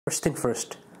First thing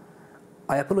first,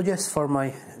 I apologize for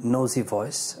my nosy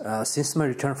voice. Since my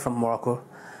return from Morocco,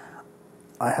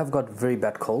 I have got very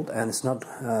bad cold and it's not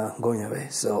going away.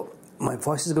 So my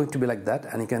voice is going to be like that,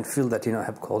 and you can feel that I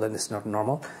have cold and it's not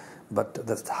normal, but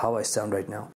that's how I sound right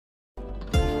now.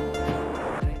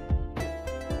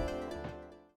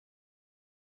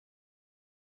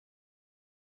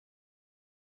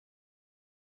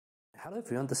 Hello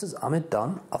everyone, this is Amit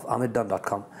Don of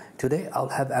AmitDon.com. Today I'll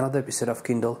have another episode of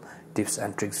Kindle Tips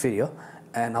and Tricks video,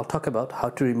 and I'll talk about how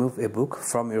to remove a book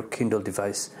from your Kindle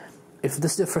device. If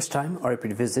this is your first time or a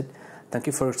repeat visit, thank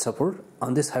you for your support.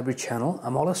 On this hybrid channel,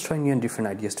 I'm always trying new and different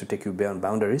ideas to take you beyond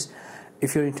boundaries.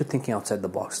 If you're into thinking outside the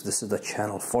box, this is the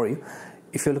channel for you.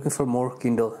 If you're looking for more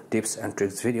Kindle Tips and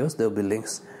Tricks videos, there will be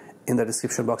links in the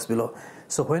description box below.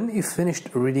 So when you finished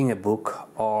reading a book,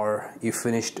 or you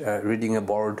finished reading a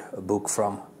borrowed book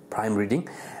from Prime Reading,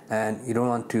 and you don't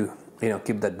want to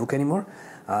keep that book anymore,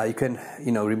 you can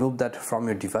remove that from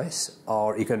your device,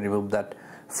 or you can remove that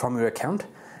from your account,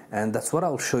 and that's what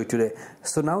I'll show you today.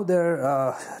 So now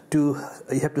you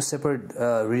have to separate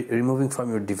removing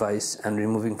from your device and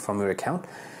removing from your account.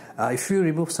 If you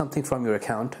remove something from your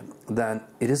account, then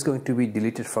it is going to be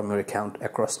deleted from your account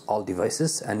across all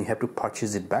devices, and you have to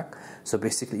purchase it back. So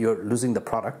basically you're losing the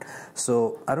product.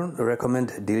 So I don't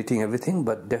recommend deleting everything,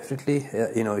 but definitely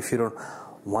if you don't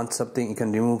want something, you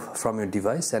can remove from your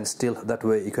device, and still that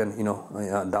way you can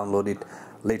download it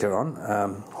later on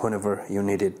whenever you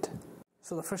need it.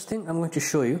 So the first thing I'm going to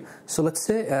show you, so let's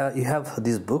say you have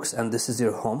these books and this is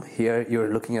your home. Here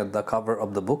you're looking at the cover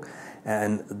of the book,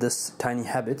 and this Tiny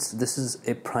Habits, this is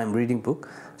a Prime Reading book.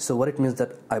 So what it means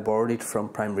that I borrowed it from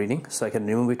Prime Reading, so I can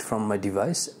remove it from my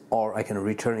device, or I can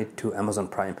return it to Amazon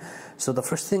Prime. So the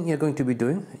first thing you're going to be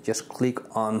doing, just click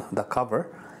on the cover,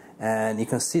 and you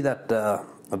can see that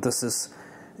this is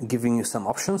giving you some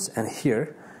options, and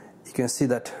here you can see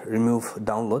that remove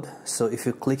download. So if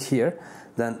you click here,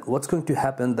 then what's going to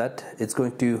happen, that it's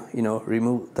going to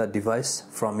remove the device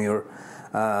from your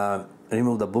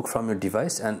remove the book from your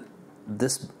device, and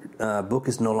this book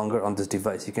is no longer on this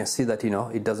device. You can see that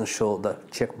it doesn't show the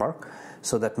check mark,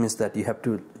 so that means that you have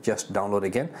to just download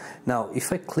again. Now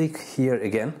if I click here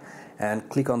again and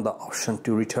click on the option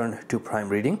to return to Prime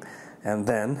Reading, and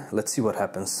then let's see what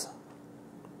happens.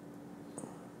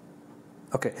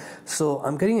 Okay, so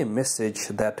I'm getting a message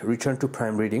that return to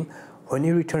Prime Reading. When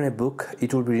you return a book,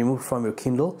 it will be removed from your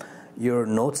Kindle. Your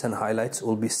notes and highlights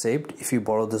will be saved if you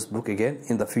borrow this book again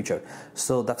in the future.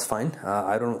 So that's fine.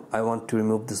 I want to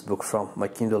remove this book from my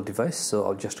Kindle device, so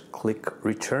I'll just click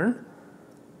return.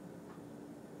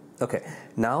 Okay,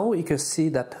 now you can see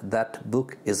that that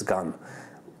book is gone.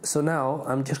 So now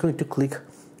I'm just going to click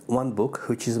one book,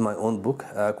 which is my own book,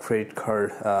 Credit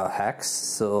Card Hacks.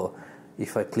 So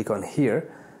if I click on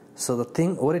here, so the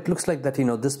thing, what it looks like that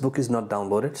this book is not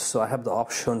downloaded, so I have the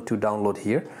option to download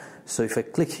here. So if I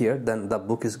click here, then the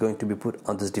book is going to be put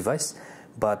on this device.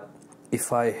 But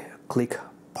if I click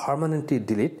permanently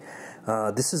delete,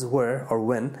 this is where or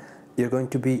when you're going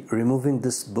to be removing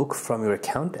this book from your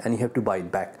account, and you have to buy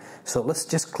it back. So let's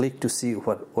just click to see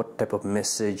what type of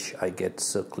message I get.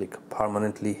 So click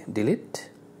permanently delete.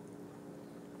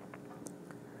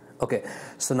 Okay,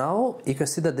 so now you can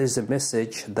see that there's a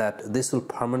message that this will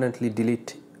permanently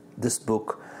delete this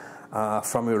book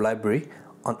from your library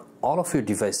on all of your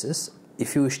devices.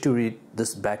 If you wish to read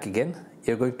this back again,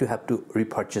 you're going to have to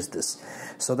repurchase this.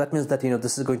 So that means that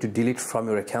this is going to delete from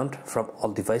your account from all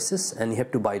devices, and you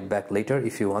have to buy it back later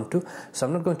if you want to. So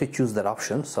I'm not going to choose that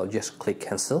option, so I'll just click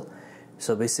cancel.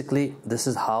 So basically this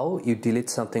is how you delete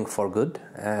something for good,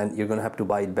 and you're going to have to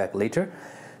buy it back later.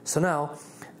 So now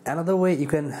another way you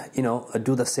can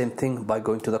do the same thing by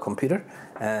going to the computer,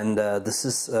 and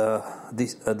these are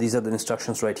the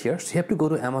instructions right here. So you have to go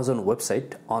to Amazon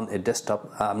website on a desktop.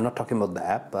 I'm not talking about the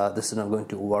app. This is not going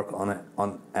to work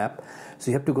on app. So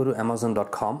you have to go to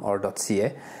amazon.com or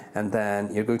 .ca, and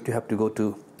then you're going to have to go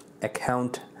to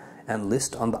account and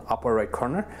list on the upper right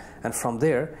corner, and from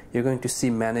there you're going to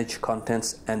see manage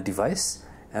contents and device,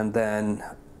 and then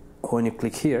when you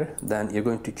click here, then you're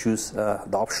going to choose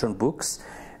the option books,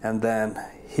 and then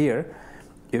here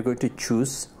you're going to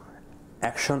choose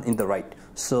action in the right.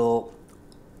 So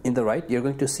in the right you're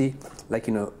going to see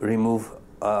remove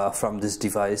from this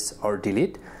device or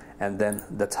delete, and then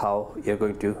that's how you're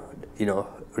going to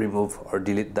remove or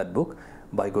delete that book,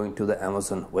 by going to the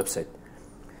Amazon website.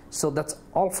 So that's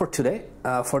all for today.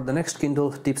 For the next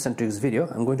Kindle tips and tricks video,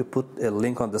 I'm going to put a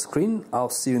link on the screen. I'll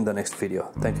see you in the next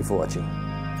video. Thank you for watching.